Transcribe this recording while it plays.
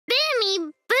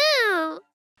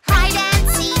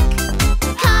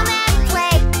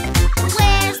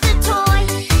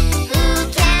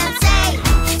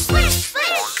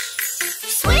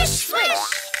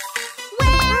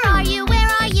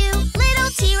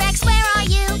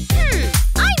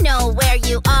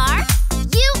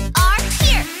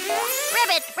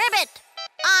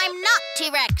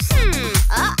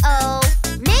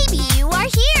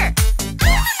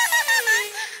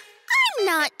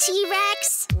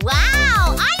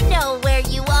Wow, I know where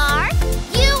you are.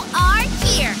 You are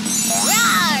here.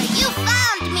 Roar, you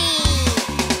found me.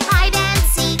 Hide and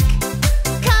seek.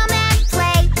 Come and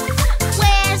play.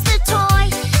 Where's the toy?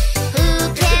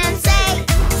 Who can say?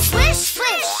 Swish,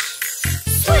 swish.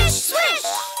 Swish, swish.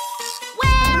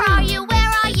 Where are you?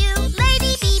 Where are you?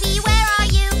 Lady Bimi, where are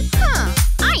you?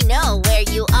 I know where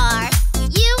you are.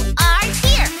 You are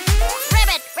here.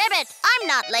 Ribbit, ribbit, I'm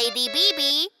not Lady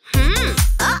Bimi.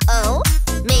 Uh-oh.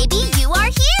 Maybe you are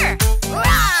here. Rah!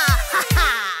 Ha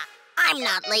ha! I'm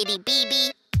not Lady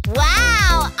Bimi.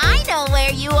 Wow! I know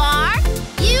where you are.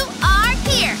 You are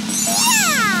here.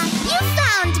 Yeah! You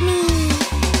found me.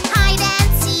 Hide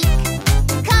and seek.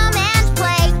 Come and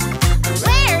play.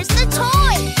 Where's the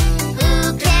toy?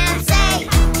 Who can say?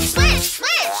 Swish,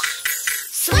 swish.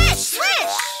 Swish,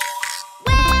 swish.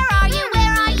 Where are you?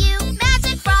 Where are you?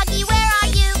 Magic Froggy, where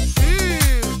are you?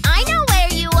 I know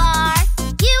where you are.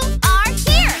 You are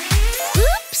here.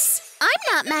 Oops, I'm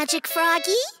not Magic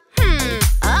Froggy.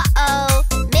 Uh-oh,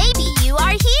 maybe you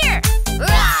are here.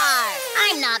 Roar!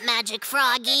 I'm not Magic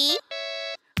Froggy.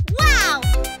 Wow,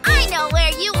 I know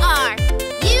where you are.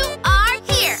 You are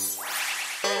here.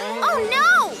 Oh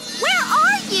no, where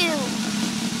are you?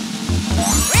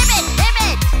 Ribbit,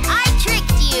 ribbit, I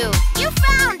tricked you. You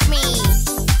found me.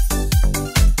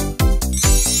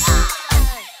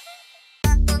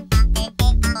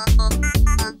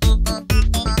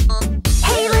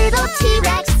 Hey little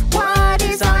T-Rex, what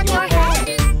is on your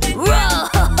head? Roar!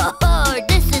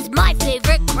 This is my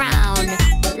favorite crown.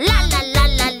 La la la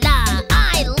la la,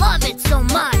 I love it so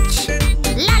much.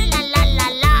 La la la la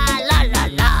la la la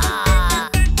la.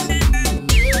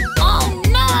 Oh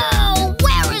no!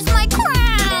 Where is my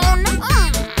crown?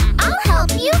 I'll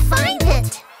help you find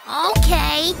it.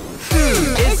 Okay.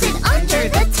 Is it under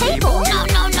the table? No,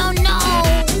 no, no, no.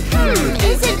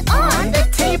 Is it on the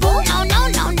table? No, no,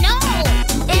 no, no.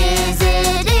 Is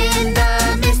it in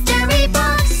the mystery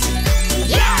box?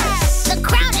 Yes! The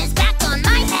crown is back on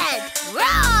my head.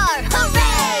 Roar!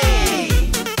 Hooray!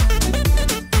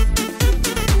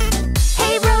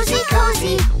 Hey, Rosie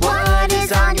Cozy, what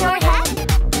is on your head?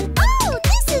 Oh,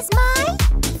 this is my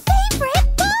favorite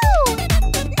bow.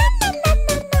 Na na na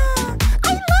na na. I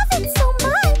love it so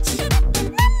much. Na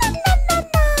na na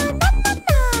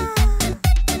na na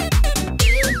na na na.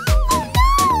 Oh no!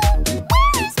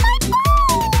 Where is my bow?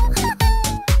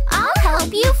 I'll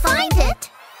help you find it.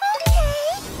 Okay.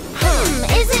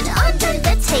 Is it under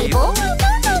the table? No,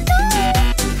 no, no, no.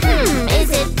 Is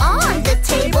it on the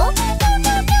table? No,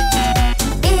 no, no.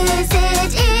 Is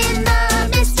it in the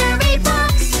mystery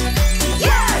box?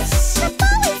 Yes! The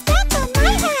ball is back on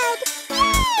my head.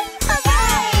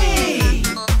 Hooray!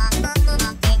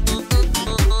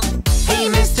 Hey,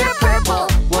 Mr. Purple,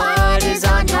 what is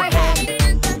on your head?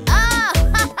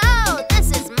 Oh, this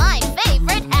is my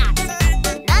favorite hat.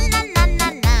 Na na na na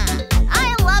na.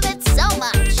 I love it so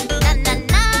much. Na na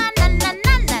na na na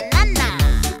na na na na.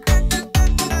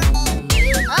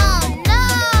 Oh no!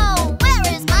 Where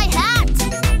is my hat?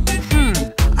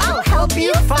 I'll help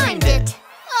you find it.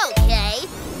 Okay.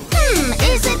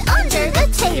 Is it under the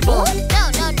table? No,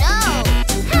 no, no.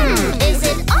 Is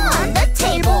it on the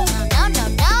table? No, no,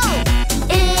 no.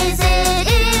 Is it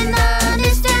in the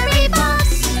mystery box?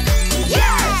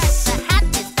 Yes! The hat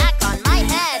is back on my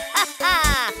head. Ha ha!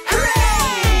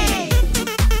 Hooray!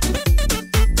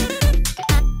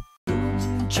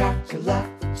 Chocolate,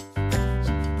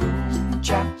 boom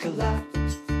chocolate,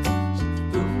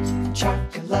 boom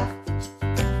chocolate,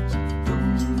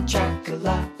 boom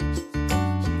chocolate.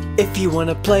 If you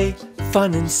wanna play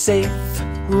fun and safe,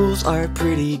 rules are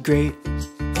pretty great.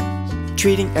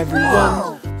 Treating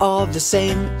everyone all the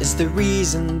same is the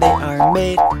reason they are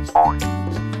made.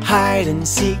 Hide and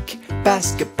seek,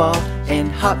 basketball,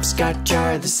 and hopscotch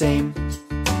are the same.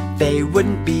 They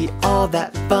wouldn't be all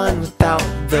that fun without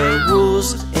the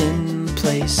rules in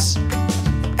place.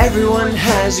 Everyone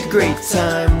has a great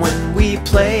time when we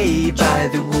play by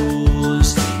the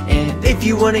rules. And if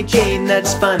you want a game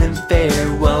that's fun and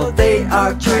fair, well, they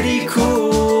are pretty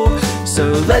cool.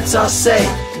 So let's all say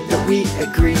that we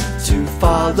agree to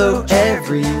follow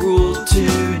every rule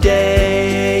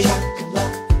today.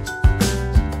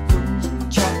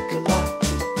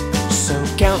 So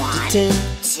count to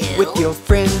 10 with your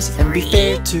friends and be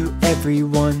fair to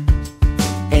everyone.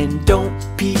 And don't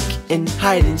peek and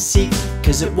hide and seek,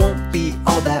 cause it won't be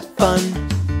all that fun.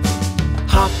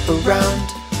 Hop around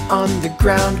on the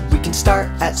ground, we can start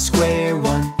at square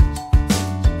one.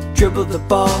 Dribble the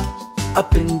ball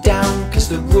up and down, cause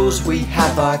the rules we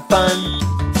have are fun.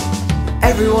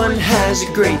 Everyone has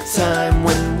a great time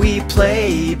when we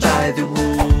play by the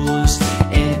rules.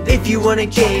 And if if you want a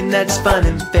game that's fun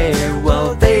and fair,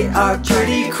 well, they are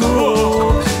pretty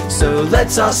cool. So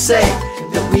let's all say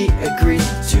that we agree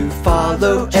to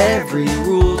follow every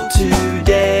rule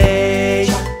today.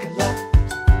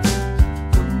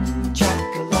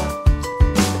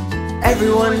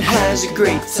 Everyone has a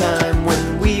great time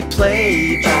when we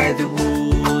play by the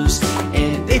rules.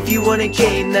 And if you want a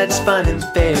game that's fun and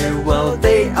fair, well,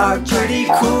 they are pretty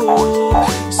cool.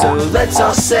 So let's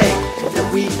all say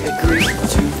that we agree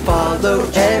to follow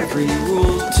every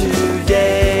rule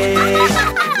today.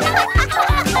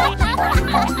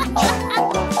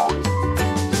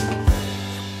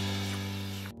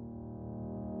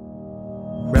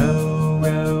 Row,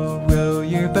 row, row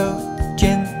your boat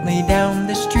gently down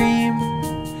the stream.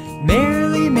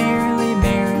 Merrily, merrily,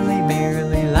 merrily,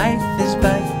 merrily, life is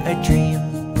but a dream.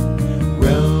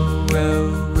 Row, row,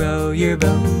 row your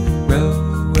boat. Row,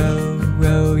 row,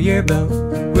 row your boat.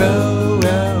 Row,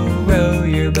 row, row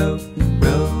your boat.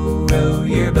 Row, row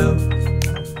your boat.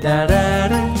 Da da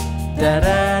da, da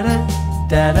da da,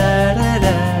 da da da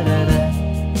da da da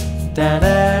da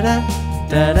da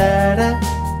da da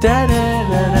da da da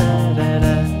da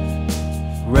da.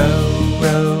 Row,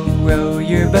 row, row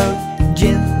your boat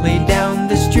gently down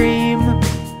the stream.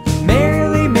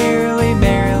 Merrily, merrily,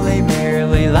 merrily,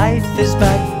 merrily, life is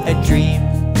but a dream.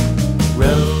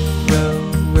 Row, row,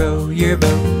 row your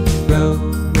boat. Row,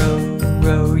 row,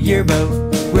 row your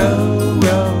boat. Row,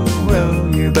 row, row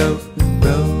your boat.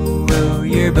 Row, row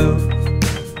your boat.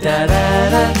 Da da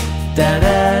da, da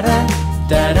da da,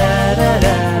 da da da da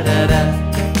da da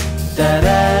da da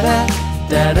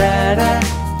da da da da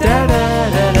da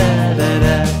da da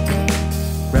da.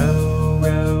 Row,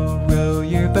 row, row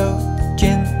your boat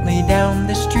gently down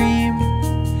the stream.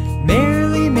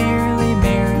 Merrily, merrily,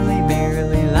 merrily,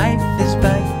 merrily, life is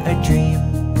but a dream.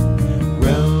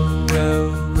 Row,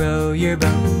 row, row your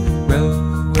boat. Row,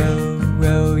 row,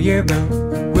 row your boat.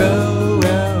 Row,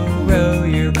 row, row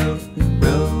your boat.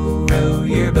 Row, row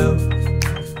your boat.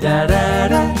 Da da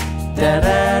da, da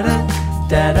da da,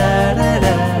 da da da da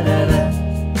da da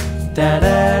da da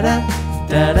da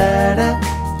da da da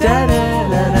da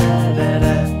da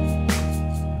da.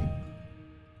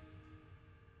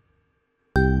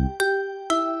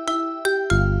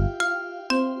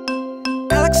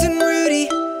 Alex and Rudy,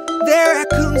 they're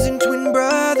raccoons and twin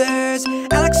brothers.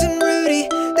 Alex and Rudy,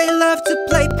 they love to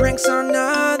play pranks on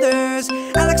others.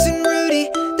 Alex and Rudy,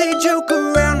 they joke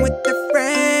around with their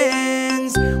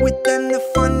friends. With them the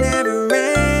fun never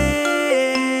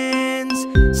ends.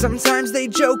 Sometimes they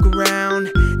joke around,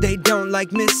 they don't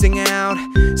like missing out.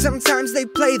 Sometimes they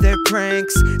play their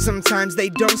pranks, sometimes they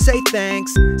don't say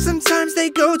thanks. Sometimes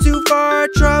they go too far,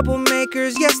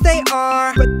 troublemakers, yes they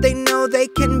are. But they know they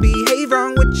can behave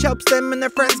wrong, which helps them and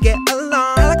their friends get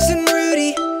along. Alex and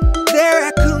Rudy, they're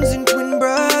raccoons and twin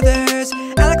brothers.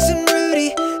 Alex and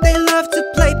Rudy, they love to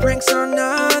play pranks on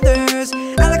others.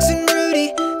 Alex and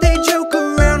Rudy, they joke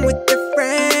around with their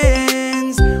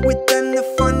friends. With them the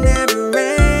fun never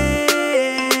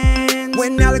ends.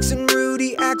 When Alex and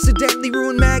Rudy accidentally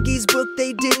ruined Maggie's book,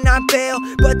 they did not bail.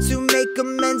 But to make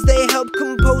amends, they helped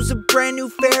compose a brand new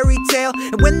fairy tale.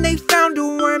 And when they found a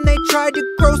worm, they tried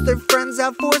to gross their friends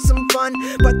out for some fun.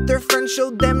 But their friends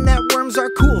showed them that worms are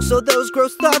cool, so those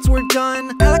gross thoughts were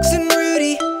done. Alex and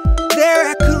Rudy, they're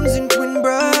raccoons and twin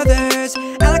brothers.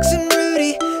 Alex and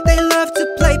Rudy, they love to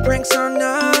play pranks on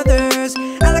others.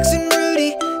 Alex and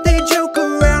Rudy, they joke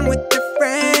around with their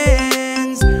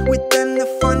friends. With them the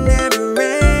fun never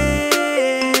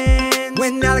ends.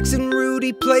 When Alex and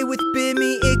Rudy play with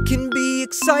Bimi, it can be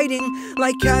exciting,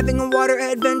 like having a water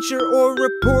adventure or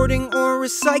reporting or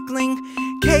recycling.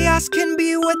 Chaos can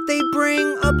be what they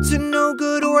bring, up to no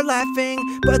good or laughing.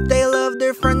 But they love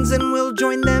their friends and will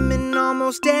join them in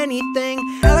almost anything.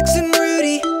 Alex and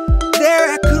Rudy, they're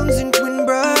raccoons and twin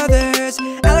brothers.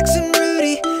 Alex and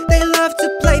Rudy, they love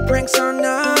to play pranks on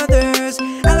others.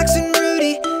 Alex and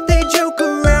Rudy, they joke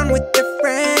around with their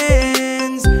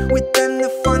friends. With them the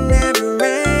fun never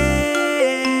ends.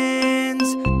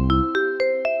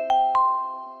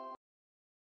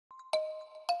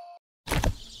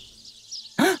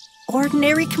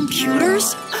 Ordinary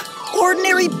computers?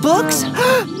 Ordinary books?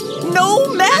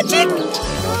 No magic?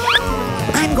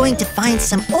 I'm going to find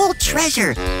some old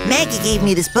treasure. Maggie gave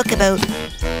me this book about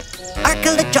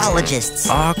archaeologists.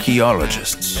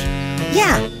 Archaeologists.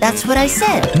 Yeah, that's what I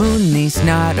said. Mooney's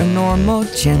not a normal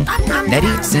chimp that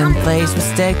eats and plays with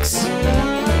sticks.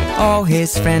 All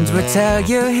his friends would tell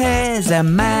you he's a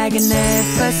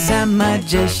magnificent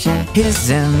magician.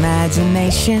 His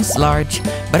imagination's large,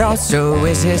 but also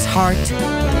is his heart.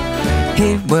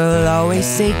 He will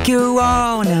always take you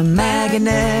on a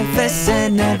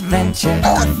magnificent adventure.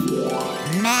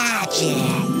 Magic.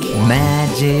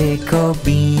 Magical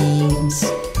beans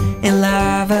and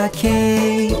lava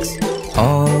cakes.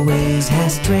 Always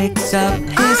has tricks up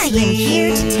his I am here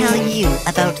to sleeve. tell you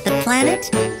about the planet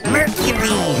Mercury.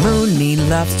 Mooney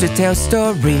loves to tell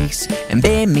stories, and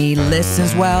Bimi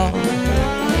listens well.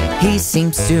 He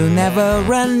seems to never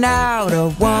run out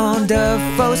of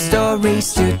wonderful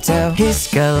stories to tell. He's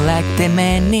collected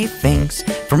many things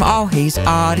from all his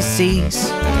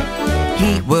odysseys.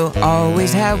 He will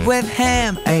always have with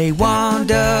him a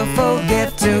wonderful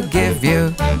gift to give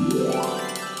you.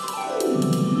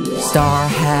 Star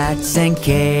hats and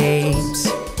capes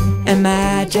and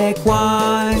magic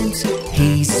wands.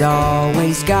 He's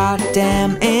always got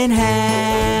them in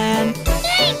hand.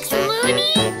 Thanks, Mooney!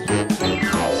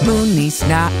 Mooney's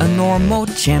not a normal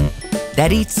chimp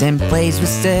that eats and plays with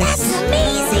sticks. That's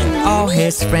amazing. All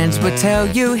his friends would tell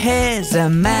you he's a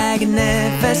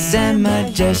magnificent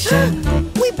magician.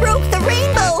 We broke the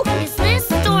rainbow. Is this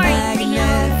story real?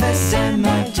 Magnificent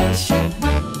magician.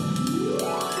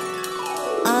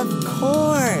 Of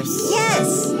course.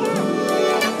 Yes.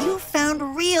 You found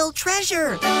real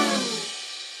treasure.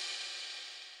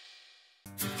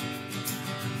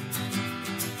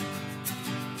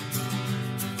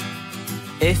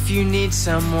 If you need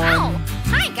someone Oh,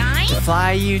 hi guys! to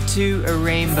fly you to a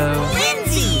rainbow,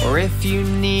 Lindsay. or if you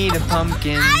need a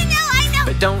pumpkin I know!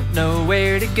 but don't know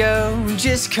where to go,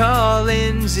 just call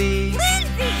Lindsay.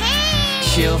 Lindsay, hey!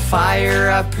 She'll fire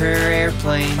up her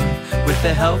airplane with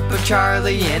the help of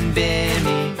Charlie and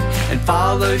Bimmy and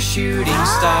follow shooting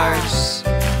stars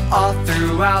all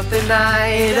throughout the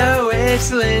night. Oh,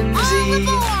 it's Lindsay.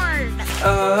 Overboard!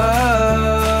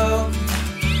 Oh,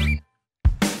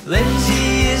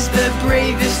 Lindsay is the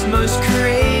bravest, most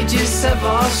courageous of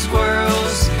all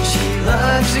squirrels. She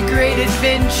loves a great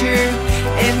adventure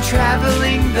and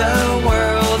traveling the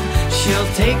world. She'll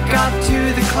take off to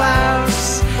the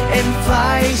clouds and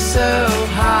fly so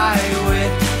high.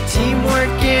 With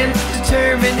teamwork and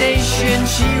determination,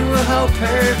 she will help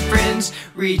her friends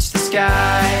reach the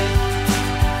sky.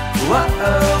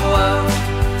 Whoa-oh-oh,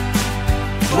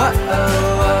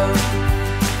 whoa-oh-oh,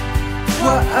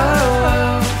 whoa-oh-oh.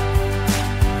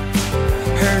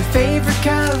 Her favorite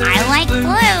color I is like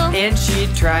blue. and she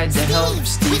tried to help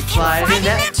Steve fly to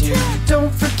Neptune.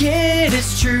 Don't forget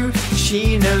it's true,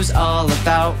 she knows all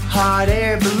about hot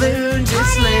air balloons.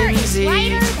 It's Hot air is Lindsay.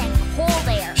 lighter than cold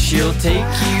air. She'll take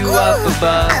you up A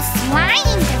above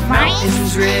flying device.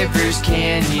 mountains, rivers,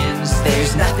 canyons.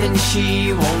 There's nothing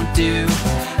she won't do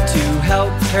to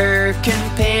help her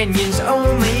companions.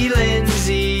 Only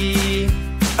Lindsay.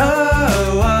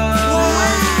 Oh,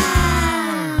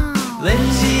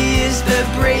 Lindsay is the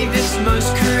bravest,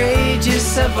 most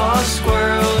courageous of all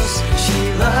squirrels.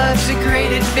 She loves a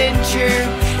great adventure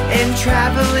and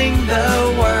traveling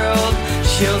the world.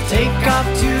 She'll take off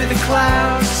to the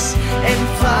clouds and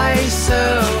fly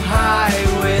so high.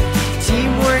 With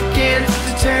teamwork and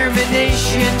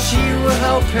determination, she will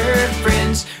help her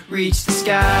friends reach the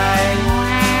sky.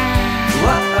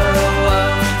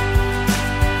 Whoa-oh-oh,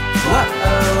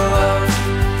 whoa-oh-oh,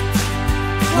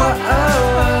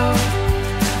 whoa-oh-oh,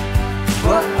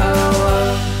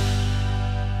 whoa-oh-oh.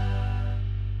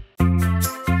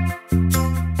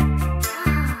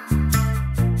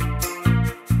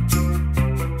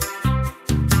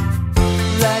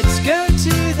 Let's go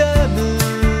to the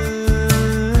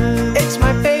moon. It's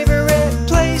my favorite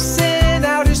place in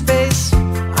outer space.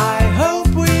 I hope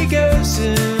we go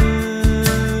soon.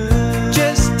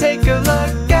 Just take a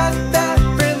look at that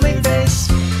friendly face.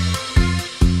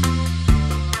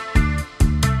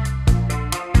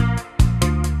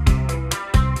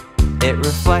 It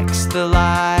reflects the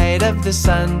light of the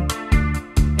sun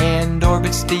and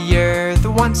orbits the earth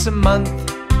once a month.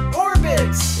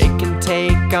 Orbits! It can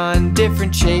take on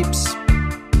different shapes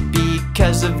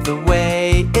because of the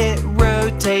way it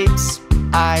rotates.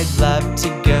 I'd love to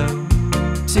go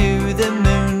to the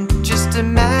moon. Just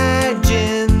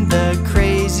imagine the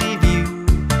crazy view.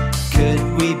 Could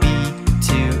we be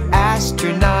two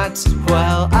astronauts?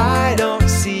 Well, I don't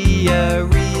see a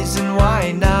reason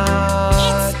why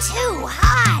not. It's too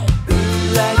high.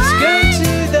 Let's go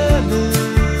to the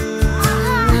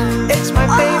moon. It's my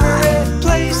favorite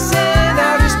place in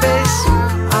outer space.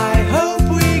 I hope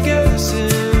we go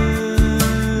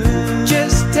soon.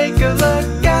 Just take a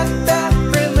look at that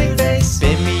friendly face.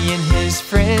 Bimmy and his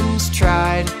friends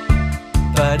tried,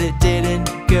 but it didn't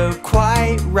go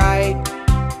quite right.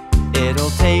 It'll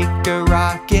take a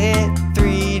rocket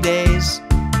 3 days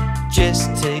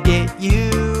just to get you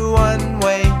one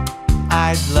way.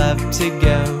 I'd love to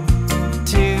go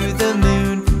the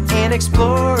moon and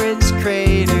explore its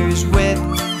craters with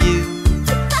you.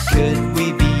 Could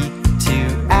we be two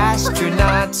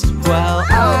astronauts? Well,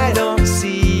 I don't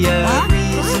see a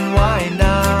reason why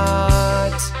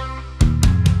not.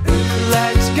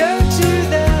 Let's go to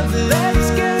the moon. Let's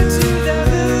go to the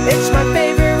moon. It's my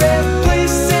favorite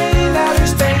place in outer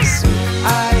space.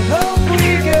 I hope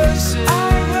we go soon. I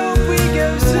hope we go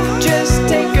soon. Just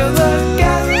take a look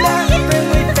at that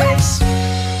friendly face.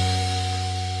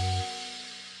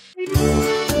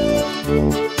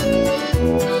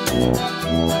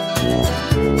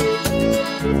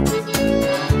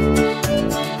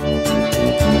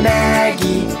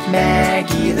 Maggie,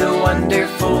 Maggie, the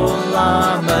wonderful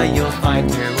llama. You'll find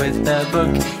her with a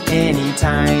book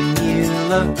anytime you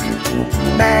look.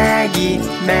 Maggie,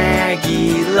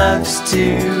 Maggie loves to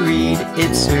read.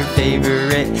 It's her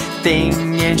favorite thing,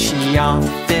 and she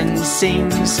often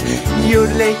sings.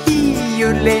 Yodel-hee,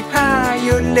 yodel-ha,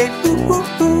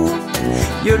 yodel-hoo-hoo-hoo.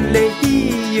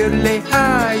 Yodel-hee,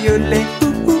 yodel-ha,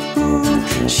 yodel-hoo-hoo-hoo.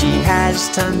 She has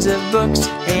tons of books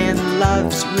and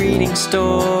loves reading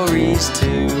stories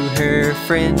to her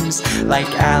friends like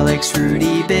Alex,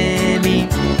 Rudy, Bimi.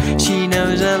 She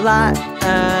knows a lot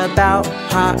about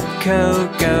hot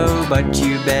cocoa, but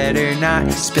you better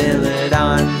not spill it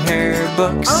on her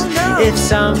books. Oh, no. If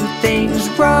something's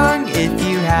wrong, if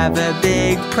you have a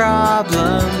big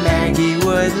problem, Maggie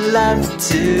would love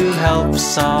to help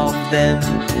solve them.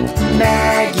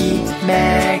 Maggie,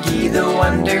 Maggie, the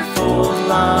wonderful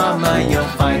llama.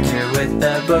 You'll find her with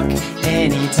a book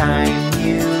anytime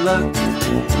you look.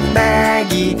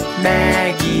 Maggie,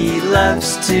 Maggie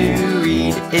loves to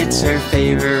read. It's her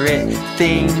favorite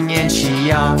thing, and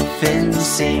she often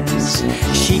sings.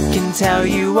 She can tell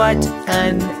you what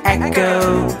an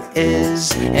echo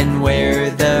is and where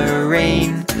the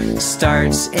rain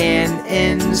starts and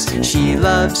ends. She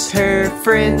loves her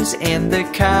friends and the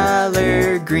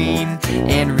color green,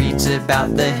 and reads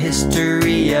about the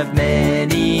history of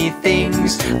many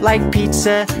things like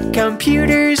pizza,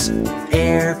 computers,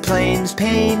 airplanes,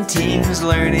 paintings.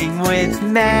 Learning with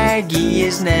Maggie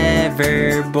is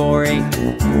never boring.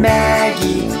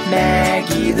 Maggie,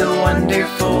 Maggie, the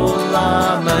wonderful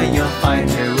llama. You'll find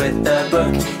her with a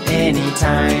book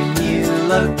anytime you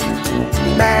look.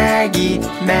 Maggie,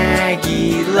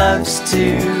 Maggie loves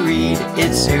to read.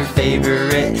 It's her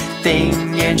favorite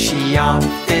thing, and she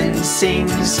often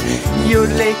sings.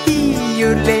 Yodel-hee,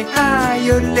 yodel-ha,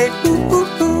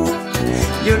 yodel-hoo-hoo-hoo.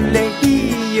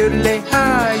 Yodel-hee,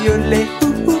 yodel-ha,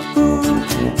 yodel-hoo-hoo-hoo.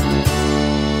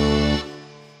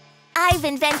 I've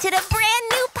invented a brand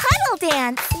new puddle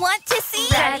dance. Want to see?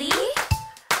 Ready?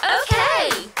 Okay.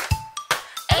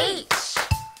 H-E-I-D-I.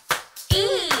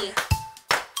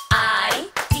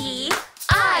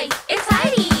 It's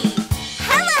Heidi.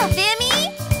 Hello, Bimi.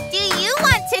 Do you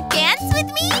want to dance with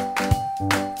me?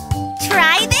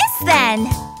 Try this then.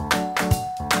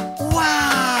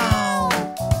 Wow!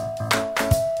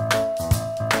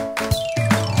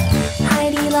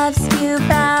 Heidi loves to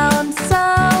bounce so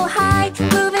high.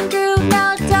 Move and groove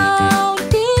now, don't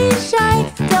be shy.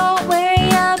 Don't worry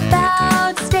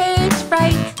about stage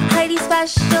fright. Heidi's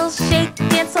special shake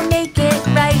dance will make it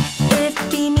right. If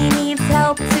Bimi needs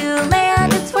help to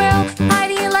land a twirl,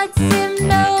 Heidi lets him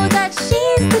know that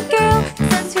she's the girl.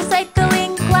 Since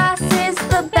recycling glass is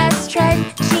the best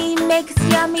trend, she makes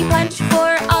yummy punch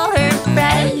for all her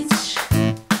friends.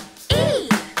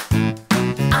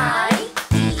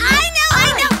 I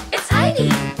know. It's Heidi,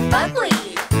 bubbly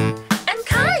and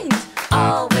kind,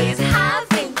 always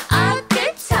having a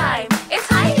good time. It's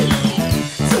Heidi.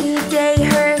 Today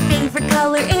her favorite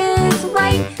color is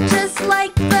white, just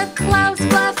like the clouds,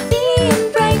 fluffy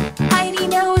and bright. Heidi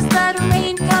knows that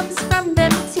rain comes from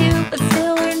them too, but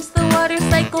still learns the water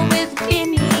cycle with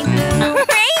Bimi Boo.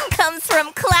 Rain comes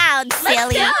from clouds,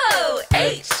 silly. Let's go!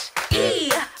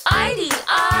 H-E-I-D-I.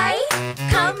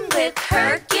 Come with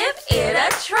her, give it a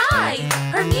try.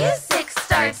 Her music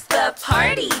starts the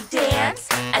party dance,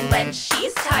 and when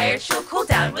she's tired, she'll cool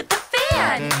down with the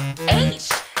fan.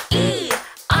 H-E-I-D-I.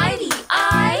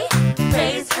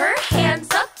 Raise her hands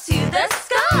up to the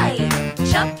sky.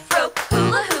 Jump rope,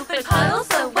 hula hoop, and puddles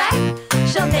a wet.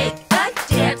 She'll make a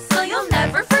dance so you'll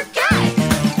never forget.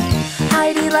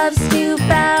 Heidi loves to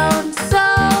bounce so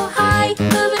high.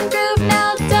 Move and groove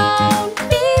now, don't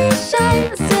be shy.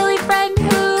 A silly friend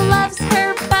who loves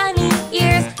her bunny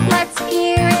ears. Let's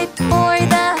hear it for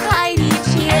the Heidi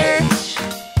cheer.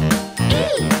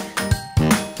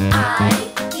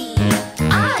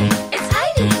 H-E-I-D-I. It's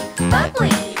Heidi,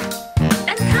 bubbly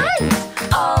and kind,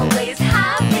 always happy.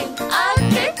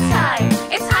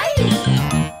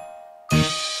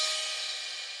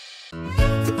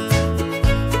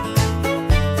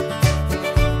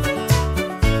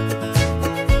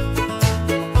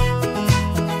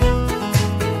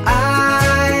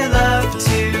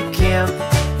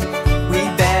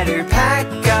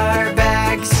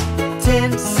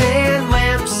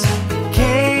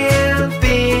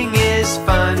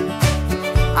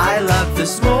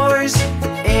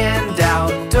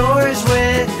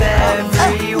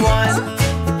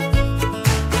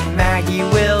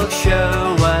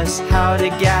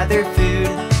 gather food.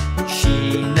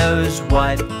 She knows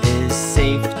what is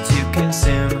safe to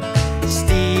consume.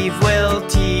 Steve will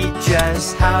teach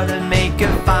us how to make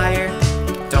a fire.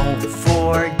 Don't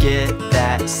forget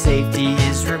that safety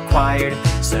is required.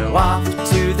 So off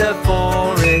to the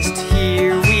forest,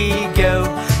 here we go,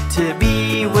 to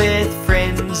be with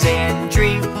friends and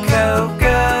drink cocoa.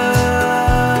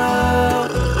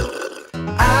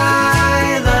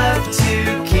 I love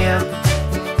to camp.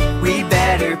 We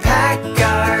better pack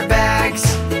our bags,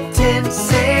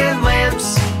 tents and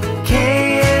lamps.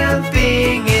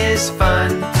 Camping is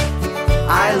fun.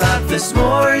 I love the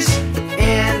s'mores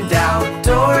and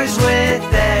outdoors with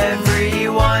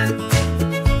everyone.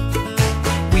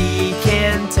 We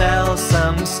can tell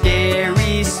some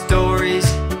scary stories.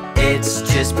 It's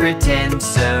just pretend,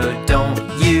 so don't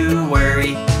you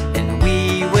worry. And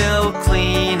we will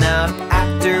clean up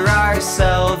after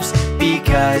ourselves,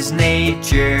 because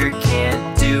nature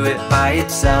can't do it by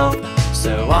itself.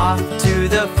 So off to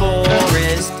the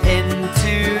forest,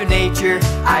 into nature.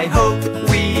 I hope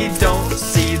we don't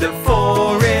see the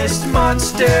forest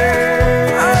monster.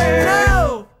 Oh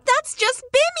no! That's just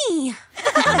Bimi!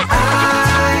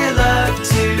 I love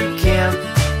to camp.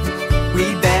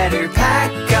 We better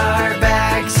pack our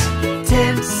bags,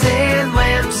 tents and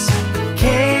lamps.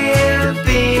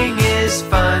 Camping is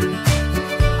fun.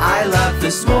 I love the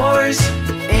s'mores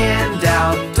and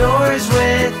outdoors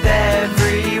with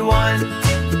everyone.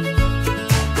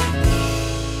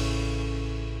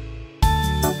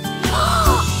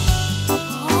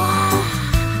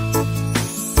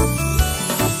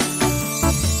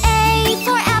 A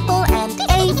for apple and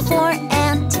A for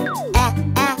ant.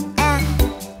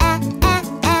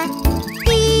 B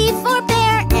for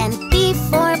bear and B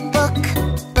for book.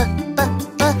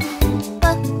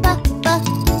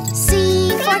 C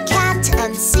for cat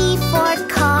and C for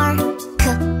car.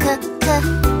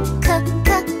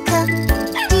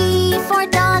 D for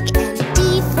dog and D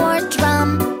for drum.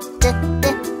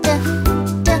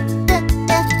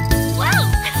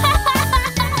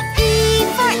 E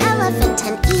for elephant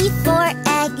and E for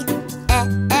egg.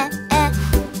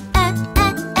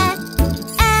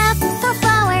 F for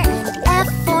flower and F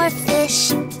for fish.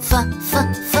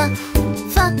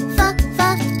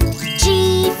 G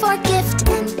for gift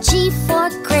and G for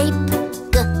grape.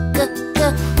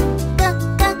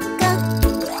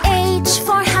 H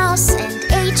for house and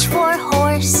H for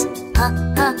horse.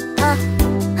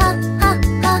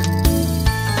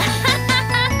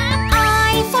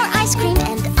 I for ice cream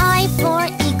and I for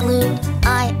igloo.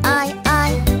 I.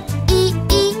 E.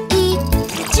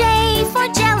 J for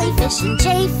jellyfish and J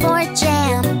for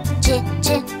jam. J.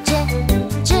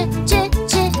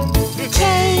 K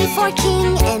for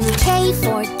king and K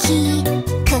for key.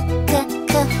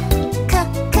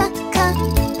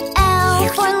 L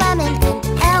for lemon and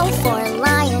L for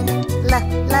lion.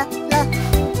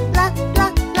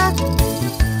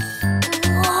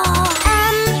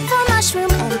 M for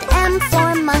mushroom and M for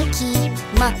monkey.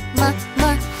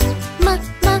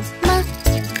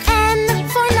 N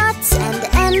for nuts and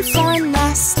N for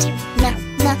nest.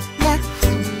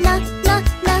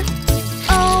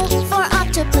 O for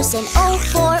octopus and O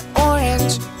for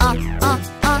orange. O.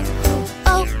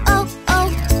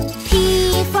 P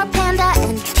for panda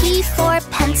and P for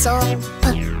pencil.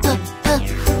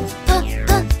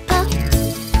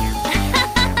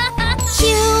 Q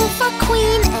for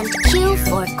queen and Q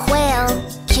for quail.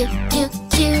 Q.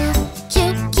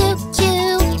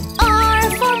 R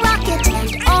for rocket and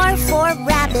R for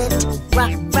rabbit.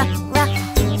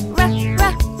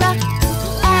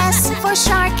 S for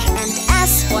shark and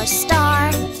S for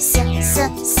star.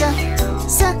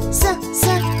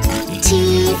 T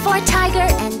for tiger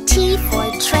and T for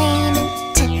train.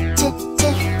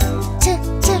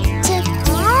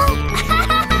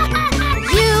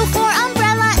 U for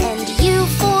umbrella and U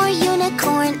for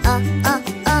unicorn.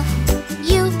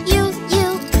 U.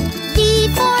 V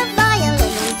for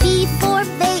violin and V for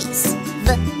vase.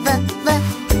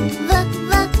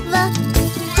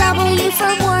 W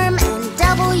for worm and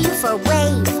W for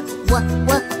wave.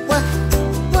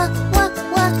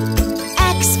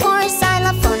 X for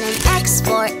xylophone and X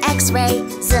for X-ray.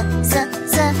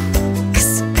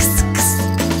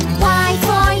 Y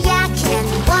for yak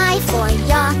and Y for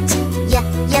yacht.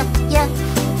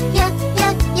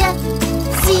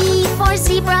 Z for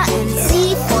zebra and Z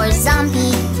for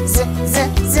zombie.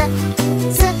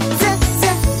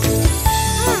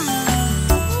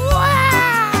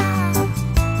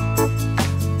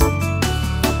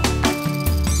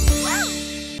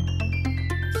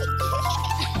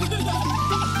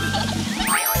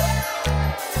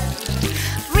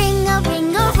 Ring a ring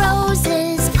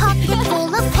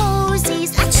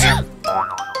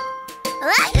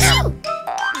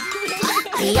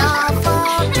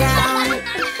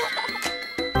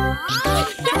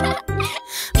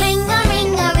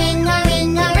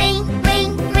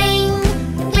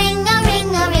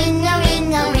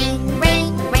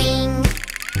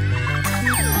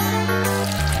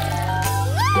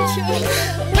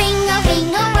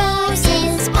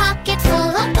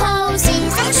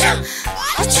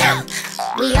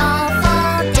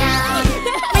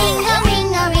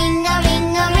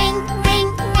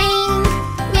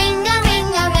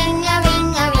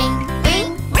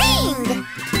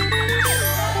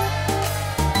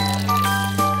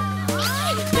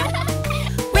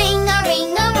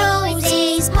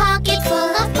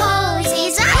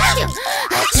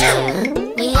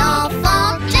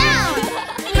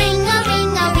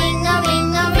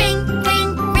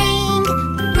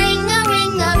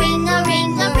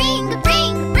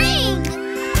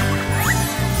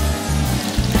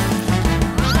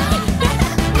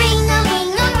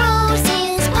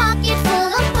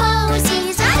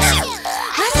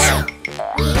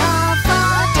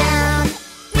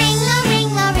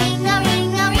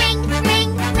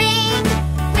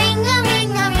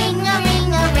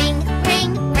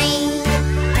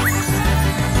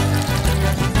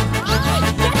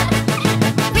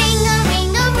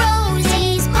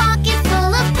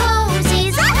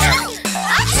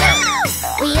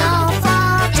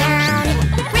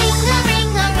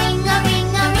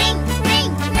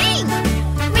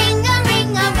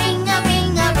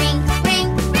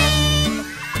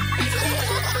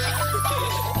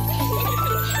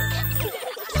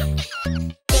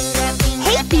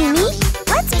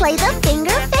play the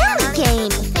finger family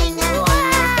game.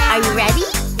 Are you ready?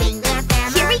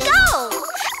 Here we go!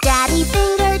 Daddy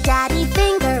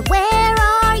finger, where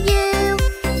are you?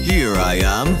 Here I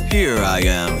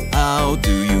am, how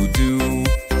do you do?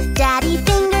 Daddy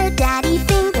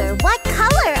finger, what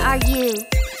color are you?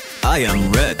 I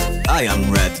am red,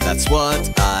 that's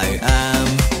what I am.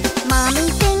 Mommy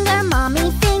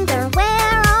finger,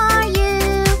 where are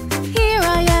you? Here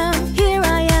I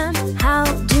am, how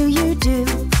do you do?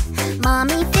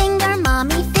 Mommy finger,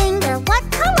 what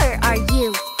color are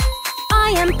you?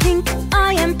 I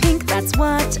am pink, that's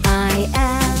what I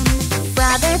am.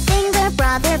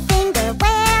 Brother finger,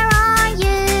 where are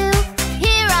you?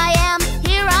 Here I am,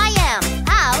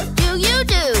 how do you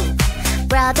do?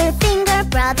 Brother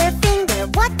finger,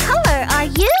 what color are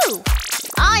you?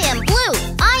 I am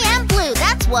blue,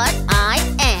 that's what I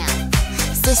am.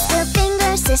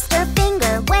 Sister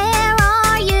finger, where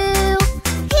are you?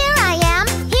 Here I am,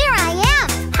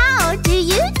 how do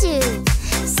you do?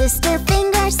 Sister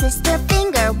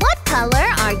finger, what color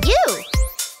are you?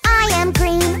 I am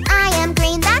green,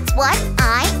 that's what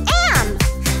I am.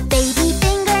 Baby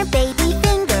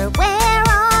finger, where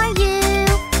are you?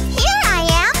 Here I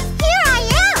am,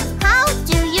 how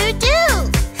do you do?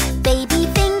 Baby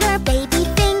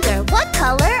finger, what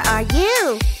color are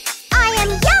you? I am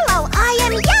yellow,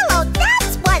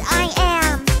 that's what I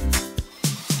am.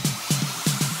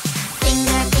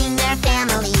 Finger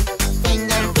family,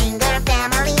 finger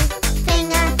family,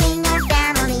 finger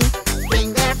family,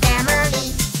 finger family.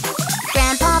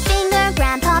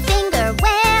 Grandpa finger,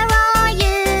 where are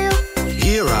you?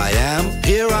 Here I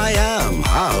am,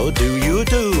 how do you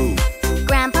do?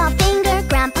 Grandpa finger,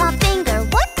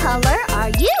 what color are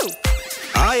you?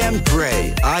 I am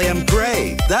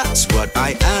gray, that's what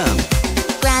I am.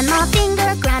 Grandma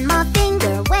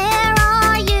finger, where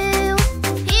are you?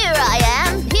 Here I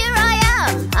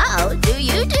am, how do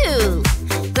you do?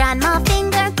 Grandma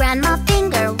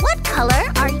finger, what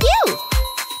color are you?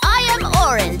 I am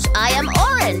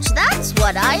orange, that's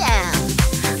what I am.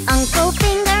 Uncle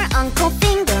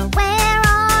finger, where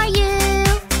are you?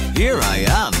 Here I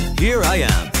am,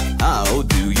 how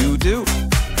do you do?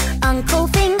 Uncle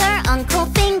finger,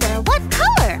 what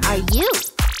color are you?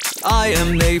 I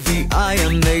am navy,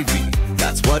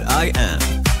 that's what I am.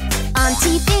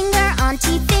 Auntie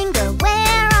finger,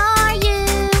 where are you?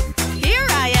 Here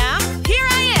I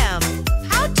am,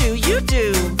 how do you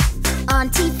do?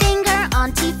 Auntie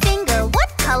finger, what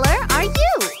color are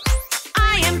you?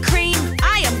 I am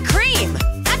cream,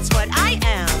 that's what I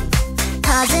am.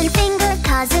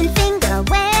 Cousin finger,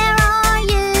 where are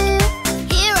you?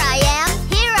 Here I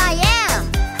am,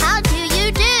 how do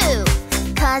you do?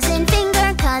 Cousin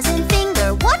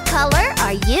finger, what color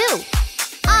are you?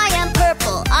 I am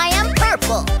purple,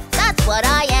 that's what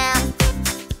I am.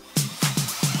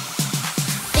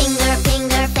 Finger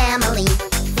family,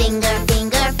 finger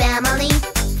family,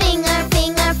 finger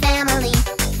family,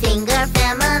 finger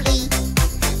family.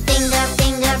 Finger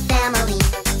family,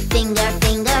 finger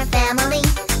family,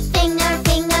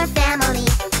 finger family,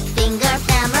 finger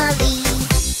family.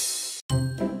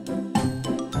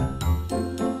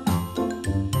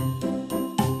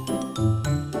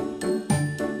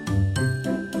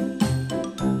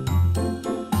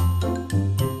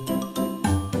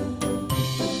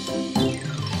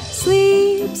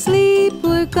 Sleep,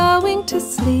 we're going to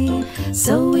sleep,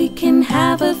 so we can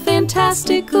have a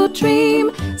fantastical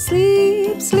dream.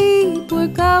 Sleep, we're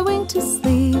going to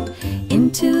sleep,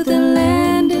 into the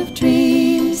land of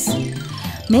dreams.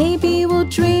 Maybe we'll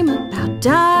dream about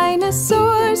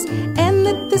dinosaurs, and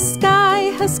that the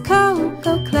sky has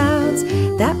cocoa clouds,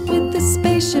 that with the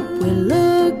spaceship we're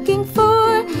looking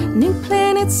for, new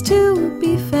planets to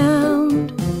be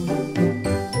found.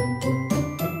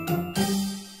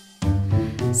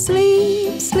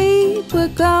 Sleep,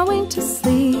 we're going to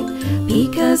sleep,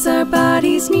 because our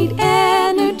bodies need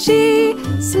energy.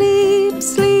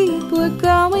 Sleep, we're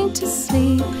going to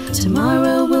sleep,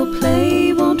 tomorrow we'll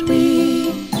play, won't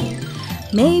we?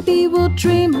 Maybe we'll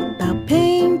dream about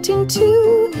painting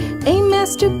too, a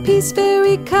masterpiece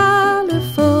very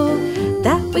colorful,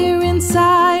 that we're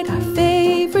inside our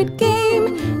favorite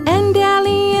game, and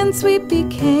aliens we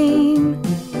became.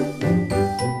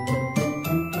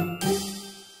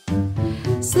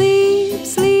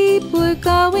 Sleep, we're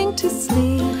going to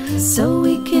sleep, so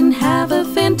we can have a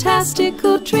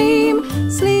fantastical dream.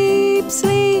 Sleep,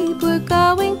 we're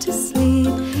going to sleep,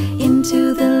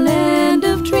 into the land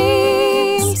of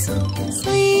dreams.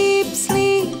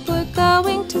 Sleep, we're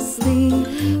going to sleep,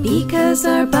 because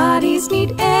our bodies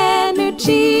need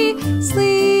energy.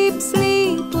 Sleep,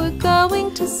 we're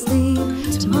going to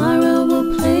sleep, tomorrow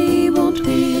we'll play, won't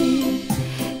we?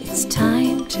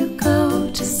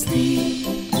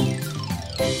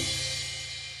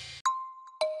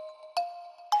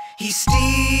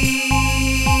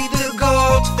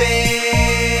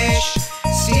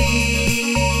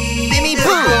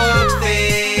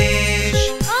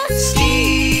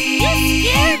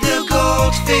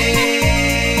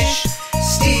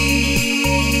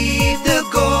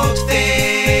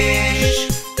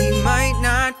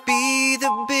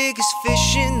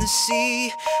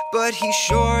 but he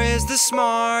sure is the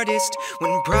smartest.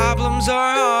 When problems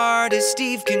are hardest,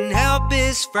 Steve can help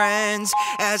his friends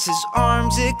as his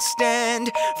arms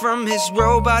extend from his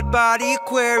robot body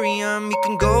aquarium. He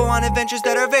can go on adventures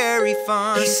that are very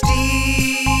fun. He's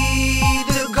Steve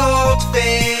the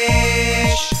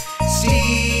goldfish.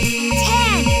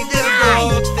 Steve the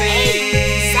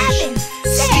goldfish. 7,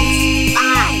 6,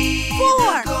 5,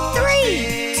 4,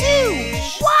 3, 2,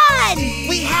 1.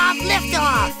 We have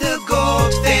liftoff. The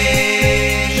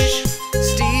goldfish.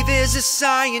 Steve is a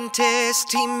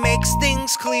scientist, he makes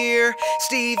things clear.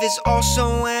 Steve is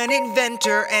also an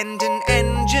inventor and an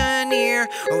engineer.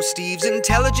 Oh, Steve's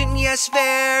intelligent, yes,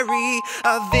 very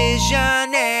a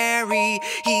visionary.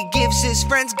 He gives his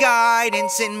friends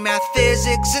guidance in math,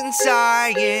 physics, and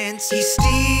science. He's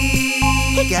Steve.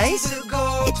 Hey guys,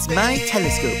 it's my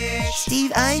telescope,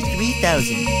 Steve Eye 3000.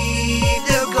 Steve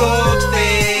the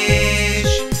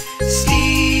goldfish.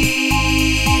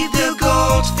 Steve the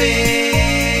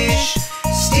goldfish.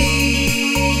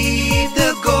 Steve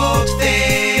the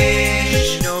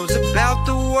goldfish. He knows about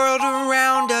the world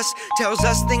around us, tells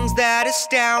us things that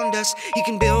astound us. He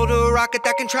can build a rocket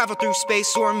that can travel through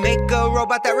space, or make a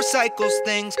robot that recycles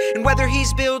things. And whether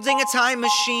he's building a time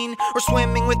machine, or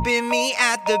swimming with Bimi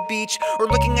at the beach, or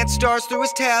looking at stars through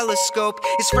his telescope,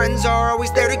 his friends are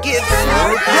always there to give him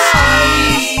hope.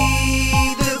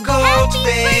 Steve the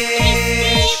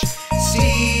goldfish.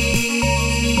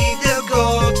 Steve the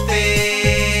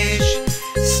goldfish.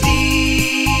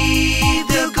 Steve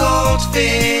the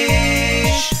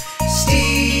goldfish.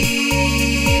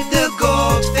 Steve the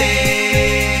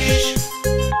goldfish.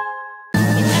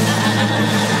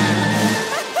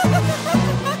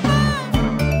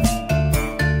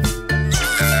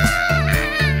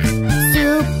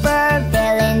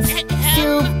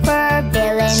 Super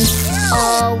villains,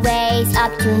 always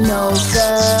up to no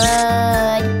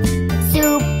good.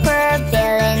 Super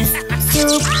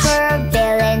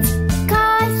villains,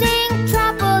 causing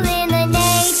trouble in the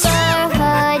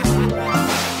neighborhood.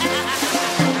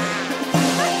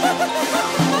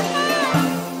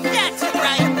 That's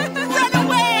right! Run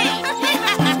away!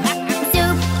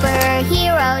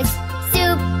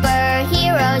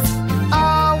 Superheroes,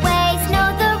 always know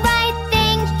the right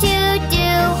thing to do.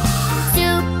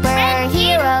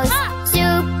 Superheroes,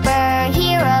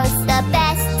 the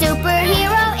best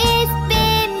superhero is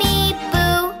Bimi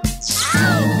Boo.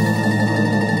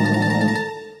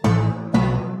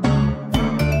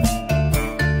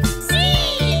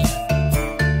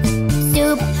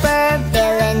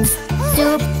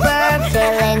 Super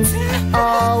villains,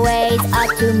 always up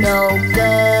to no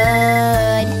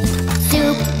good.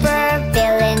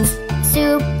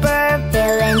 Super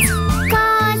villains,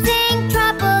 causing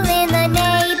trouble in the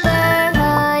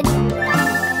neighborhood.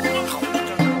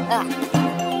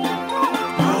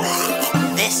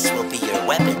 This will be your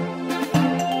weapon.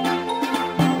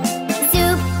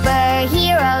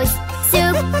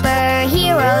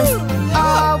 Superheroes,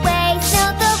 always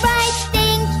know the right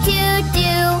thing to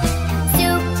do.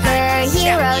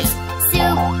 Superheroes,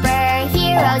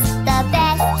 the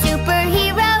best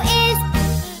superhero is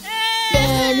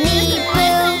Bimi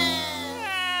Boo.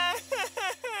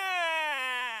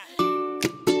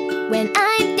 When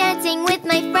I'm dancing with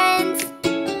my friends,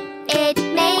 it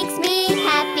makes me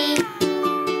happy.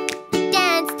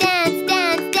 Dance,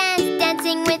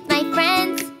 dancing with my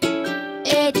friends.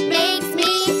 It makes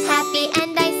me happy,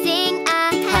 and I sing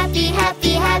a happy,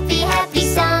 happy, happy, happy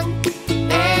song.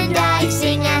 And I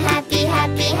sing a happy,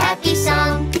 happy, happy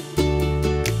song.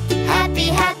 Happy,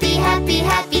 happy, happy,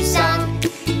 happy song.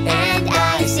 And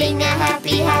I sing a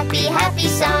happy, happy, happy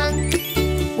song.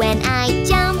 When I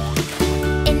jump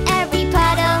in every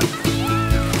puddle,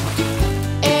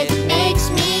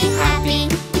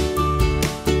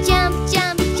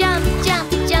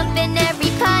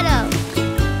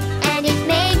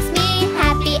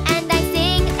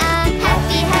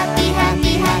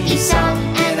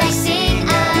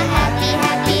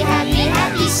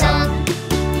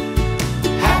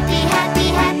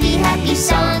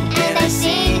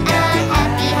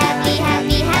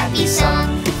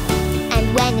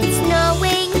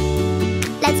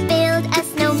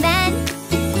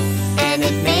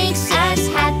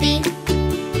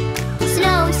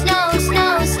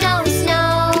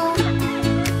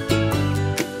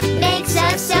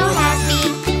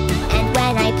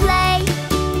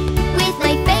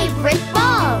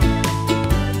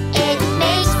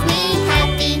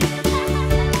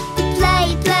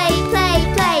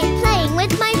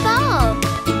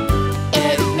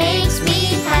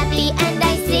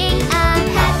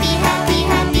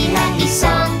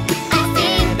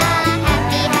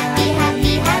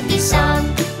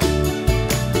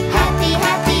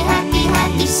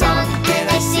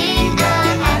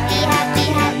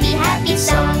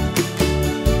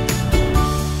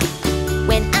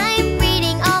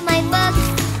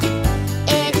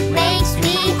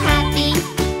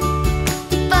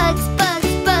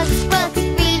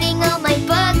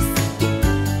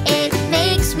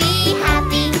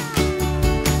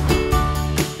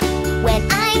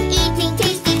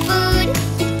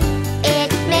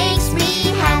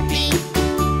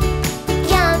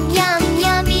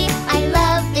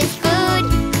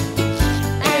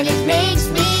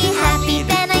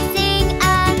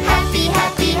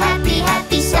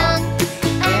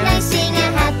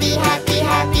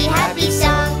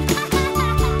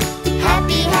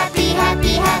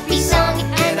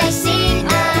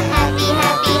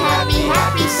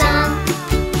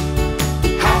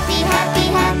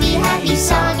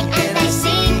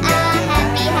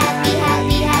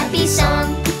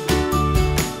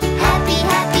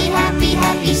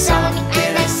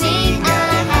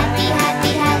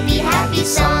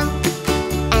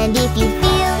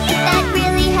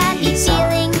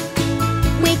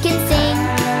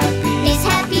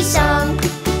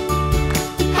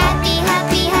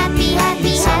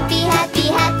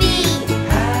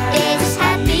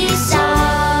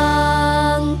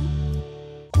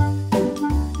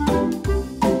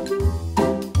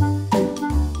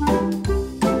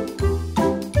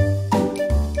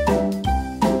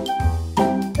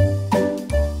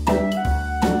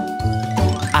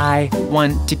 I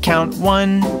want to count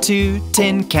 1 to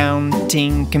 10.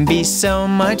 Counting can be so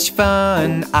much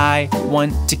fun. I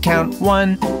want to count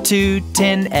 1 to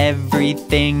 10,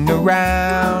 everything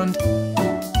around.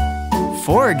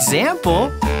 For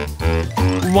example,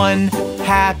 1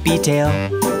 happy tail,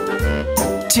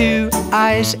 2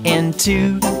 eyes and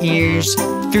 2 ears,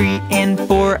 3 and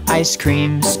 4 ice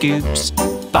cream scoops,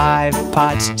 5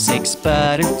 pots, 6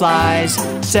 butterflies,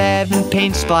 7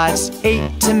 paint spots,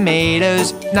 8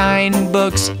 tomatoes, 9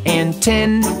 books and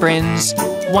 10 friends.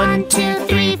 1, 2,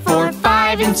 3, 4,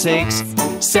 5 and 6,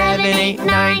 7, 8,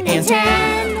 9 and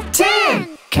 10.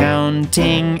 10!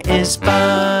 Counting is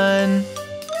fun.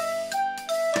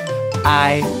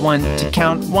 I want to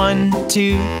count 1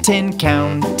 to 10.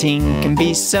 Counting can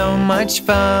be so much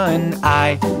fun.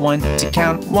 I want to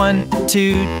count 1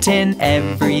 to 10,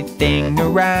 everything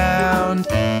around.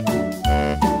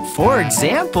 For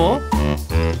example,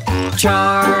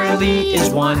 Charlie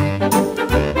is 1,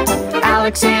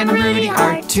 Alex and Rudy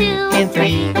are 2 and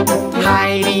 3,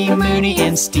 Heidi, Mooney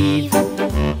and Steve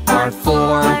are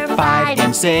 4, 5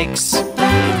 and 6,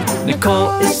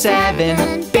 Nicole is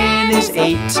 7, Ben is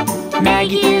 8,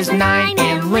 Maggie is 9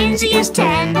 and Lindsay is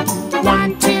 10.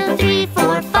 1, 2, 3,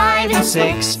 4, 5 and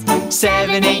 6,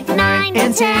 7, 8, 9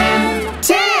 and 10.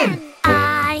 10!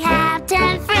 I have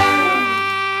 10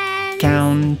 friends.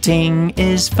 Counting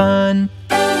is fun.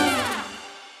 All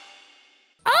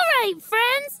right,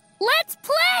 friends, let's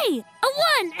play. A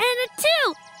 1 and a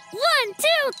 2. 1,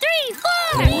 2, 3,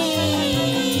 4.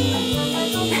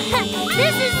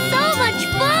 This is so much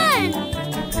fun.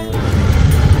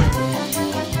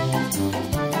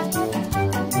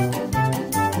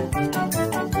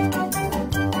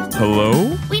 Hello?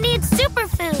 We need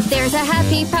superfood. There's a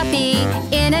happy puppy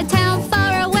in a town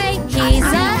far away. He's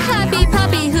a happy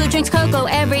puppy who drinks cocoa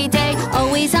every day,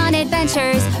 always on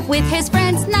adventures with his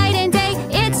friends night and day.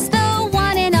 It's the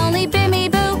one and only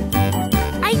Bimi Boo.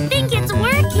 I think it's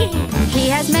working. He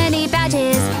has many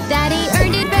badges that he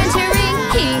earned adventuring.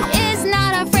 He is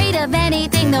not afraid of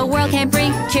anything the world can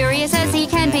bring. Curious as he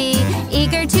can be,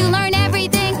 eager to learn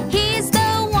everything. He's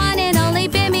the one and only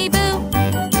Bimi Boo.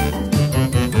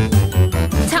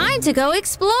 Time to go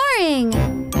exploring.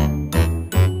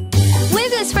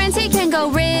 With his friends he can go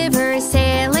river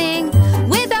sailing.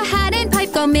 With a hat and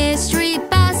pipe go mystery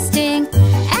busting.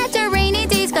 After rainy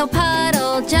days go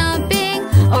puddle jumping,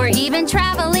 or even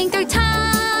traveling through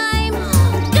time.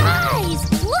 Guys,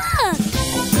 look!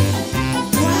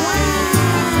 Wow!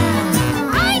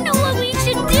 I know what we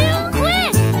should do.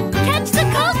 Quick! Catch the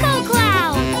cocoa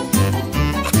cloud!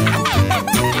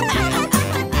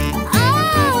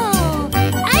 Oh!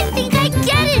 I think I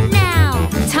get it now!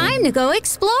 Time to go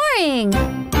exploring.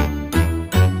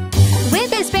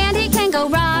 With his band he can go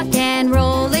rock and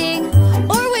rolling,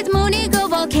 or with Mooney go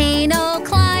volcano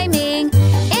climbing.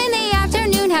 In the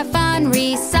afternoon have fun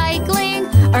recycling,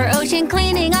 or ocean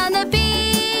cleaning on the beach.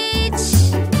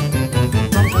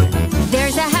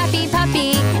 There's a happy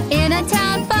puppy in a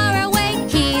town far away.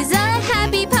 He's a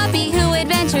happy puppy who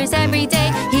adventures every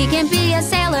day. He can be a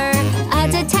sailor, a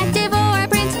detective, or a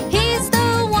prince. He's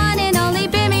the one and only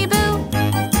Bimi Boo.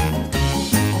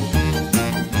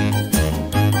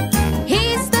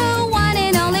 He's the one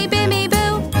and only Bimi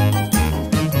Boo.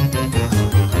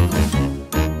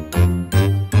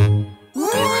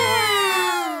 Wow!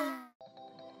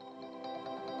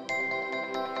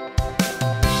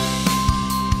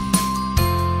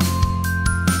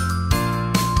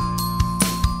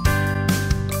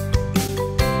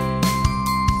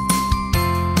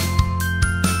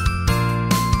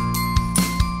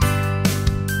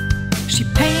 She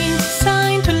paints a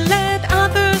sign to let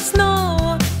others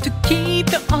know to keep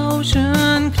the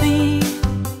ocean clean.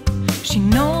 She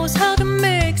knows how to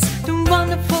mix the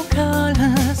wonderful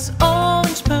colors,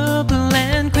 orange, purple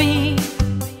and green.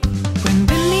 When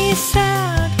Bimi is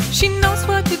sad, she knows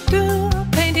what to do,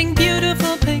 painting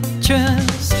beautiful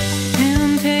pictures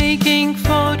and taking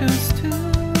photos too.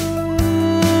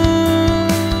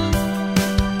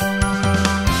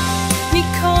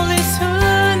 Nicole is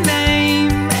her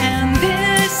name, and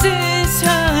this is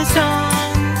her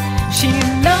song. She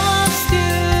loves to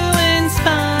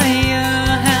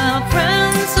inspire her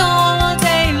friends all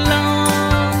day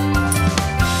long.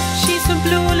 She's a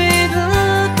blue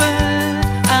little bird,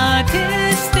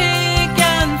 artistic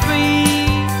and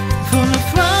free, full of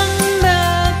wonder,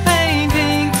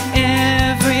 painting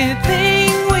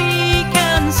everything we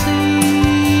can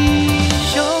see.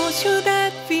 Shows you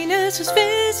that Venus is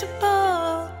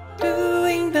visible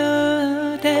during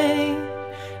the day,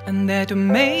 and that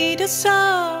tomatoes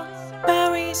are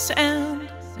berries and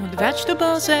not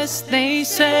vegetables as they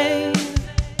say.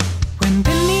 When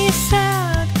Bimi is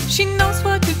sad, She knows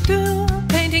what to do,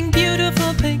 painting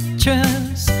beautiful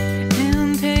pictures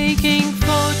and taking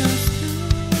photos too.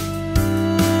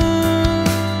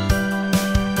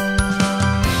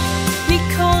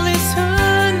 Nicole is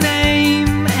her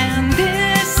name, and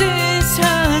this is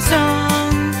her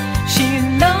song. She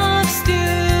loves to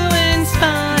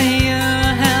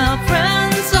inspire, help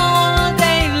friends all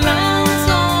day long.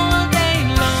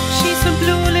 She's a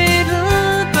blue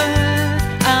little bird,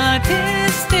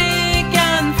 artistic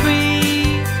and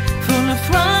free, full of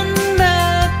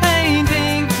wonder,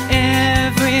 painting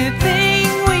everything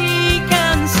we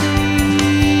can see.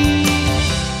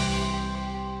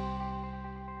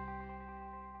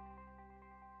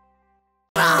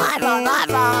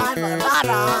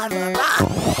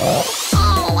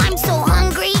 Oh, I'm so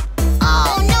hungry.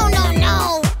 Oh, no, no,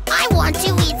 no. I want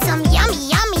to eat some yummy,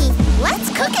 yummy. Let's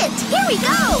cook it. Here we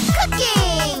go.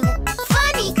 Cooking.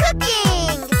 Funny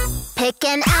cooking. Pick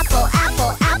an apple,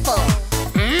 apple, apple.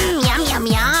 Yum, yum,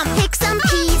 yum. Pick some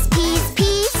peas, peas,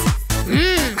 peas.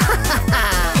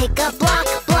 Pick a block,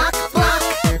 block, block.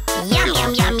 Yum,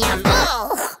 yum, yum, yum.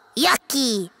 Oh,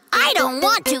 yucky. I don't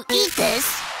want to eat this.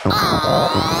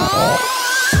 Oh,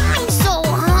 I'm so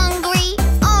hungry.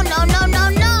 Oh, no, no, no,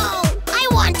 no. I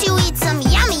want to eat some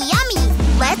yummy, yummy.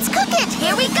 Let's cook it.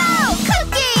 Here we go.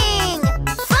 Cooking.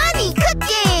 Funny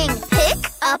cooking. Pick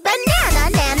a banana,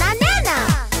 nana, nana.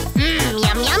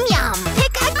 Yum, yum, yum.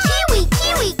 Pick a kiwi,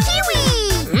 kiwi, kiwi.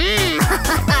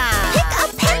 Pick a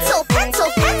pencil, pencil,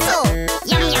 pencil.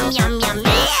 Yum, yum, yum, yum.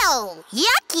 Ew,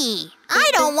 yucky. I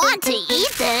don't want to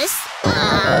eat this.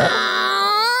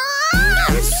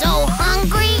 I'm so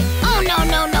hungry. Oh, no,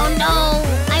 no, no, no.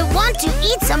 I want to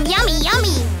eat some yummy,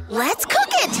 yummy. Let's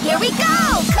cook it. Here we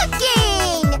go.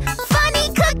 Cooking. Funny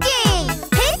cooking.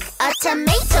 Pick a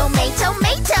tomato,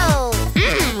 tomato.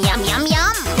 Yum, yum,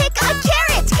 yum. Pick a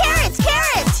carrot, carrot,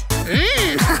 carrot.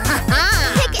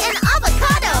 Pick an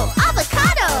avocado,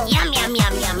 avocado. Yum, yum,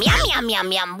 yum, yum, yum, yum,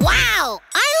 yum, yum. Wow,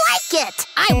 I like it.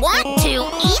 I want to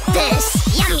eat this.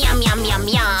 Yum, yum, yum, yum,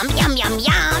 yum, yum, yum,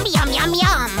 yum, yum, yum,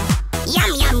 yum.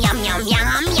 Yum, yum, yum, yum, yum,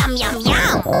 yum, yum,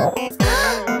 yum.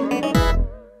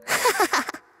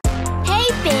 Hey,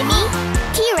 Bimi.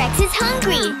 T-Rex is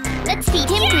hungry. Let's feed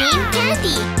him green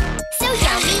candy. So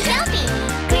yummy, yummy.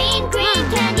 Green, green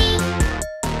candy.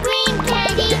 Green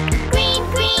candy. Green,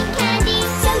 green candy.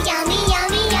 So yummy,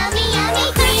 yummy, yummy, yummy.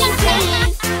 Green, green.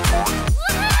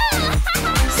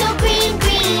 So green,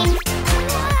 green.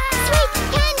 Sweet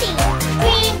candy.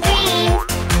 Green, green.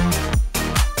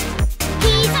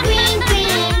 He's green,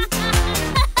 green.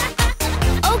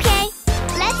 Okay,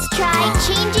 let's try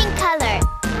changing color.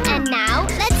 And now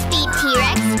let's feed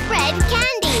T-Rex red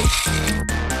candy.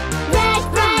 Red,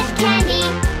 red candy.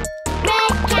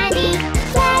 Red candy.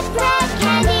 Red, red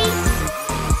candy.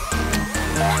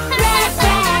 Red,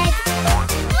 red.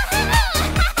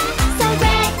 So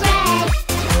red, red.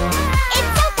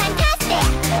 It's so fantastic.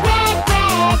 Red,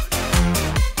 red.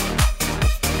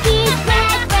 He's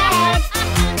red, red.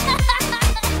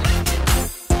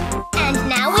 And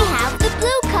now we have the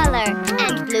blue color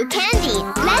and blue candy.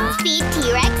 Let's feed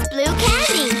T-Rex blue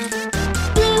candy.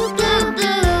 Blue, blue,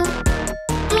 blue.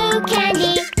 Blue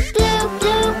candy. Blue,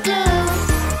 blue, blue.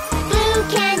 Blue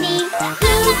candy.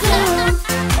 Blue, blue.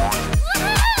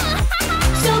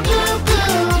 So blue,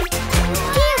 blue.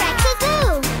 T-Rex is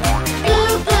blue.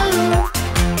 Blue, blue.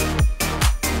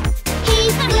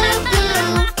 He's blue, blue.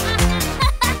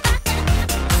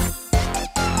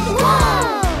 Whoa!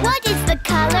 What is the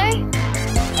color?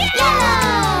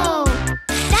 Yellow!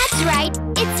 That's right,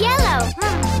 it's yellow.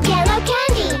 Yellow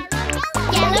candy.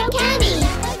 Yellow candy.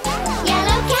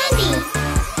 Yellow candy.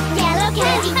 Yellow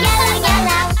candy. Yellow,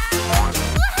 yellow.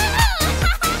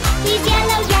 He's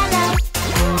yellow, yellow.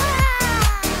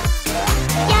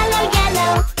 Yellow,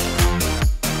 yellow.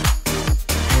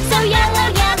 So yellow,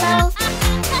 yellow.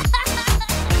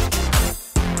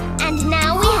 And now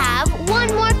we have one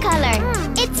more color.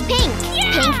 It's pink.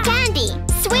 Pink candy.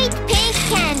 Sweet pink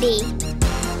candy.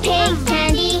 Pink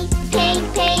candy. Pink,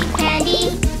 pink candy.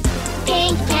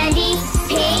 Pink candy.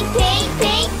 Pink, pink,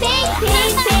 pink, pink,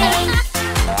 pink, pink.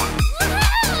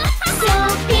 So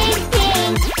pink,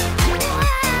 pink.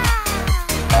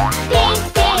 Pink,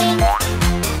 pink.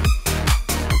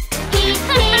 He's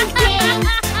pink, pink.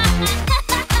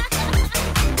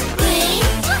 Green.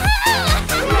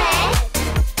 Red.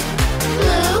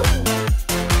 Blue.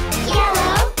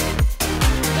 Yellow.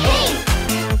 Pink.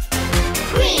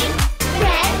 Green.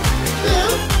 Red.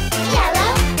 Blue.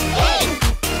 Yellow. Pink.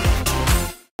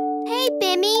 Hey,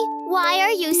 Bimi. Why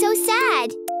are you so sad?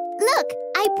 Look,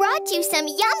 I brought you some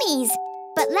yummies.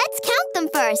 But let's count them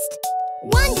first.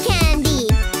 1 candy.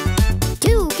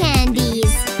 2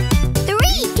 candies.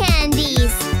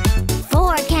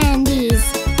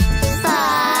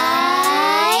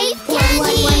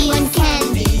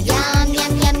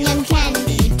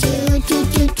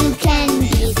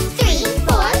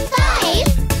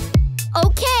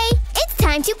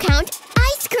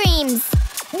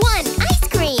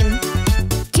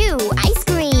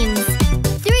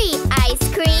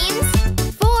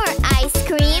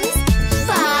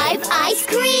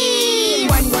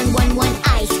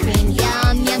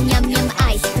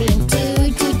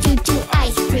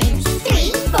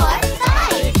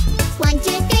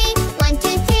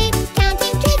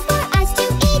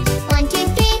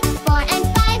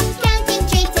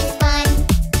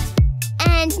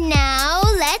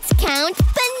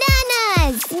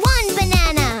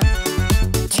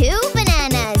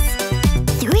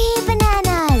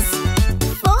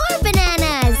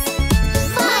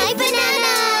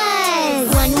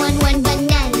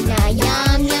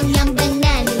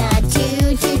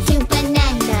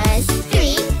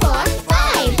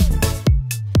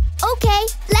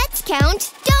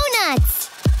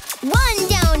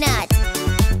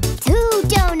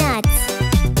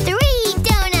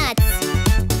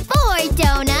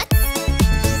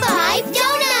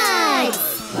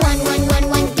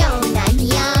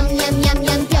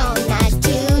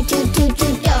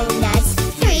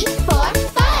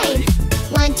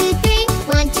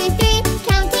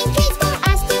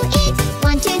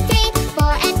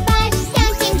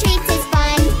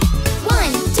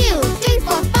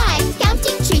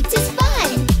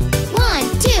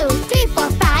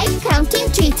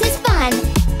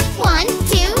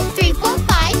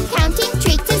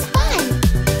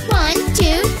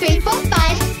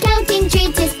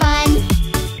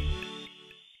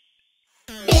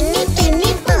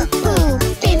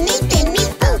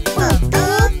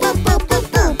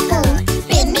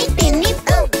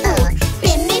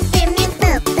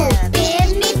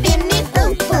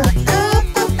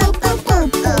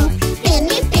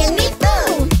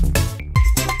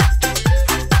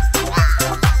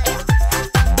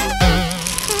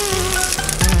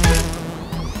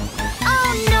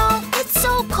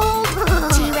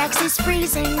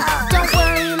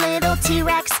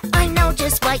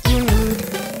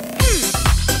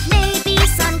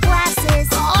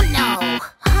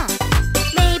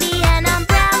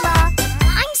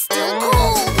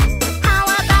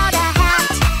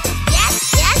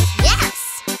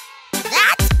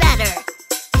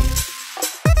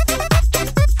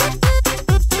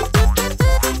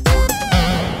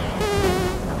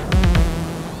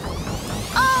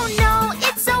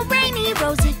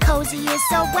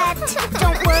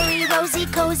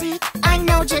 cozy, I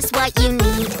know just what you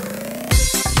need.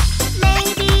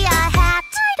 Maybe a hat?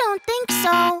 I don't think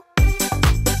so.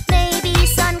 Maybe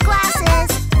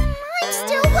sunglasses? I'm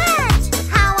still wet.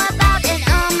 How about an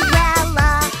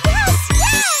umbrella? Yes,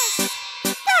 yes!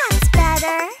 That's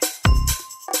better.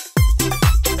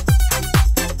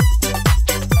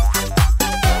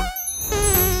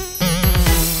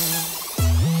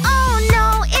 Oh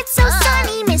no, it's so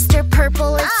sunny, Mr.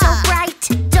 Purple. It's so bright.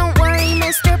 Don't worry,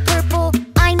 Mr. Purple.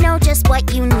 I know just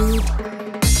what you need.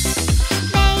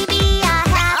 Maybe a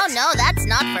hat. Oh no, that's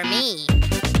not for me.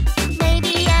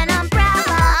 Maybe an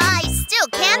umbrella. I still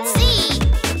can't see.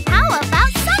 How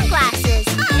about sunglasses?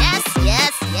 Yes,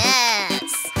 yes,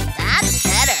 yes. That's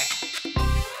better.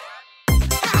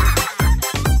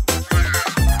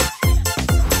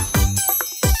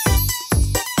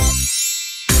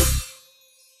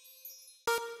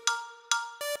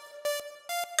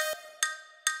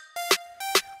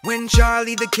 When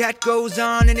Charlie the cat goes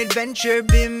on an adventure,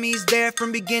 Bimi's there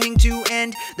from beginning to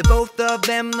end. The both of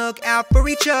them look out for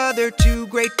each other, two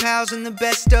great pals and the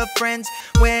best of friends.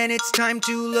 When it's time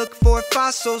to look for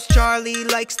fossils, Charlie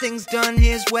likes things done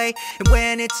his way. And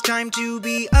when it's time to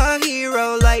be a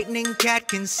hero, Lightning Cat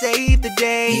can save the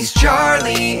day. He's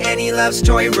Charlie and he loves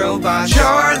toy robots.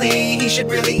 Charlie, he should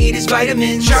really eat his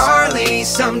vitamins. Charlie,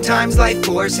 sometimes life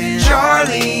pours him.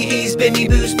 Charlie, he's Bimi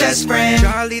Boo's best friend.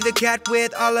 Charlie the cat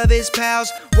with all of his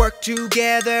pals work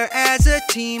together as a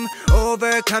team,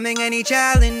 overcoming any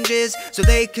challenges so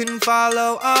they can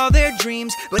follow all their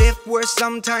dreams. But if we're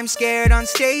sometimes scared on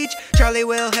stage, Charlie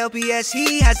will help, yes,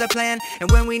 he has a plan.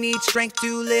 And when we need strength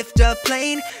to lift a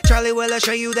plane, Charlie will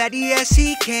show you that, yes,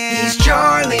 he can. He's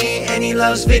Charlie and he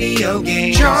loves video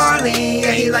games. Charlie,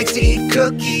 yeah, he likes to eat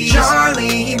cookies.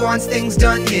 Charlie, he wants things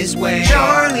done his way.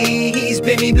 Charlie, he's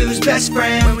Bimi Boo's best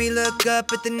friend. When we look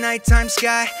up at the nighttime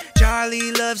sky,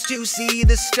 Charlie loves to see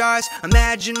the stars.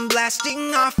 Imagine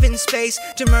blasting off in space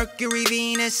to Mercury,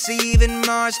 Venus, even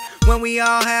Mars. When we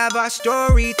all have our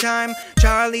story time,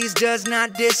 Charlie's does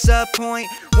not disappoint.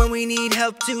 When we need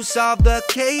help to solve the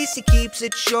case, he keeps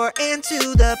it short and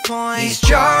to the point. He's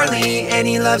Charlie and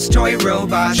he loves toy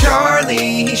robots.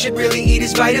 Charlie, he should really eat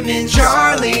his vitamins.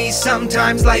 Charlie,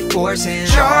 sometimes life pours him.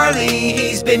 Charlie,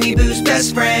 he's Bimi Boo's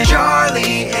best friend.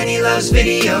 Charlie, and he loves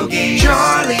video games.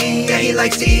 Charlie, yeah, he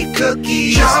likes to eat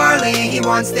cookies. Charlie, he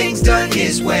wants things done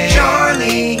his way.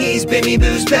 Charlie, he's Bimi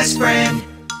Boo's best friend.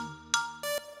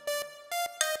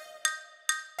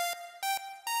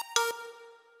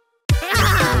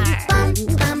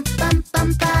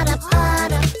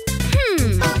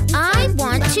 I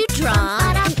want to draw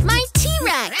my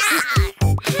T-Rex.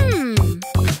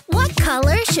 What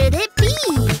color should it be?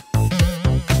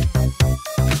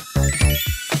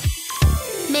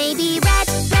 Maybe red,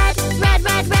 red, red,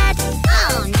 red, red.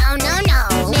 Oh, no, no,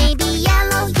 no. Maybe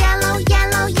yellow, yellow,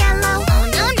 yellow, yellow. Oh,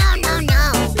 no, no, no, no.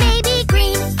 Maybe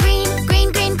green, green,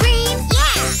 green, green, green.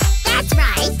 Yeah, that's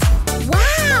right.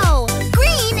 Wow,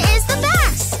 green is the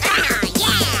best.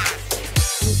 Yeah.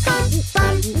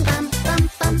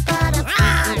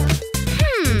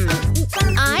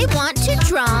 I want to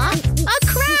draw a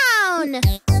crown.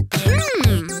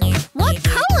 What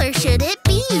color should it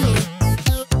be?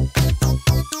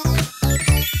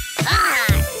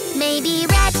 Maybe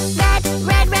red, red,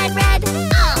 red, red, red.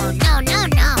 Oh, no, no,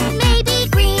 no. Maybe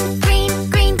green, green,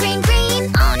 green, green,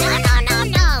 green. Oh, no, no, no,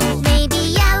 no. Maybe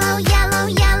yellow, yellow,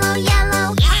 yellow,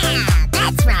 yellow. Yeah,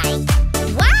 that's right.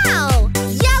 Wow,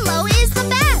 yellow is the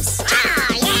best.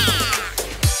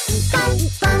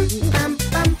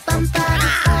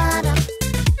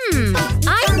 I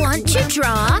want to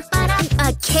draw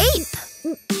a cape.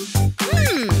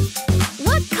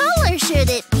 What color should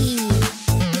it be?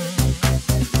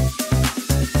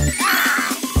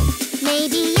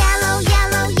 Maybe yellow,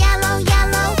 yellow, yellow,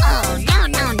 yellow. Oh, no,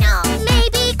 no, no.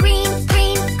 Maybe green,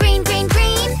 green, green, green,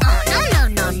 green. Oh, no, no,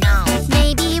 no, no.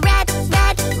 Maybe red,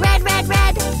 red, red, red,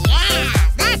 red. Yeah,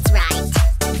 that's right.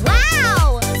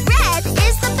 Wow, red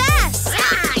is the best.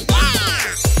 Yeah.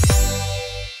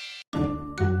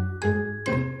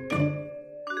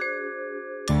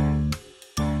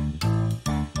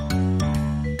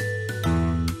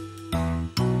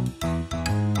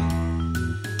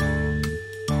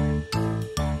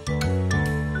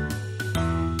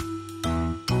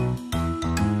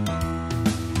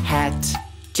 Hat,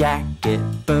 jacket,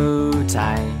 bow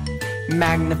tie,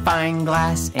 magnifying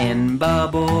glass and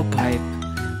bubble pipe.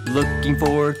 Looking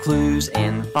for clues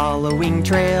and following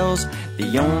trails,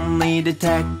 the only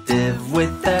detective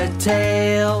with a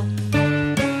tail.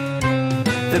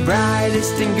 The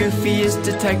brightest and goofiest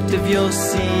detective you'll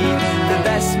see, the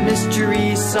best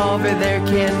mystery solver there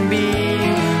can be.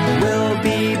 We'll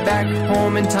be back back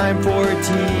home in time for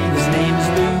tea. His name's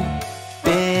Boo,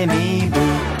 Bimi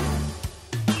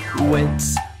Boo.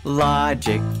 Wits,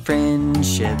 logic,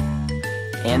 friendship,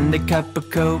 and a cup of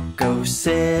cocoa,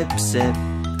 sip, sip.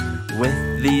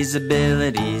 With these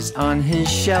abilities on his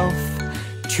shelf,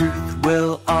 truth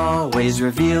will always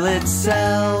reveal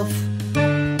itself.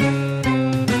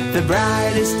 The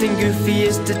brightest and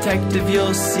goofiest detective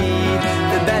you'll see,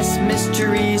 the best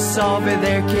mystery solver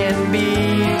there can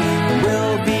be.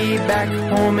 We'll be back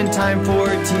home in time for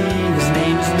tea. His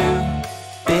name's Boo,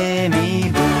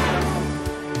 Bimi Boo.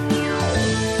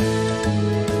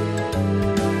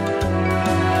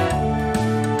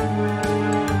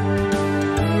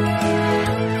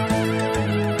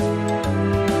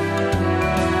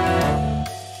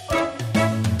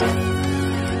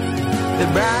 The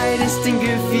brightest and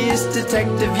goofiest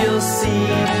detective you'll see,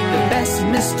 the best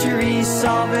mystery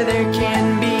solver there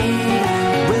can be.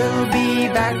 We'll be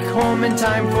back home in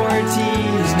time for tea.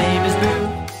 His name is Boo,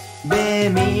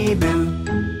 Bimi Boo.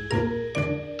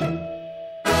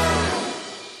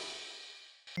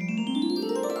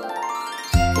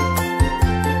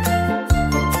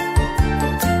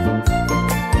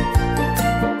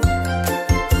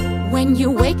 When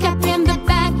you wake up in the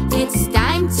bed, it's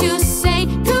time to say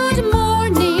good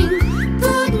morning,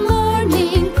 good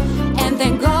morning, and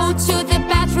then go to the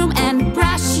bathroom and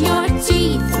brush your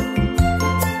teeth.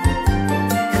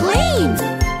 Clean!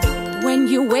 When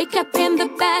you wake up in the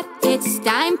bed, it's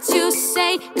time to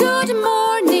say good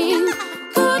morning,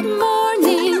 good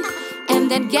morning, and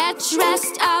then get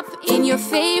dressed up in your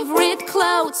favorite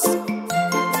clothes.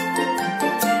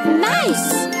 Nice!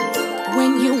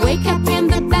 When you wake up in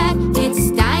the bed,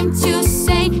 it's time to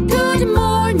say good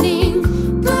morning,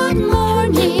 good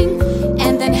morning,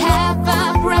 and then have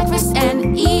a breakfast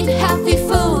and eat healthy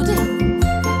food.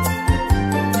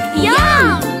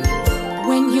 Yum!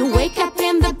 When you wake up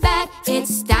in the bed,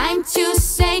 it's time to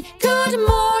say good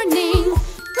morning,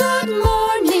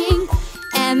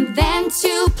 and then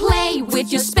to play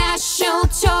with your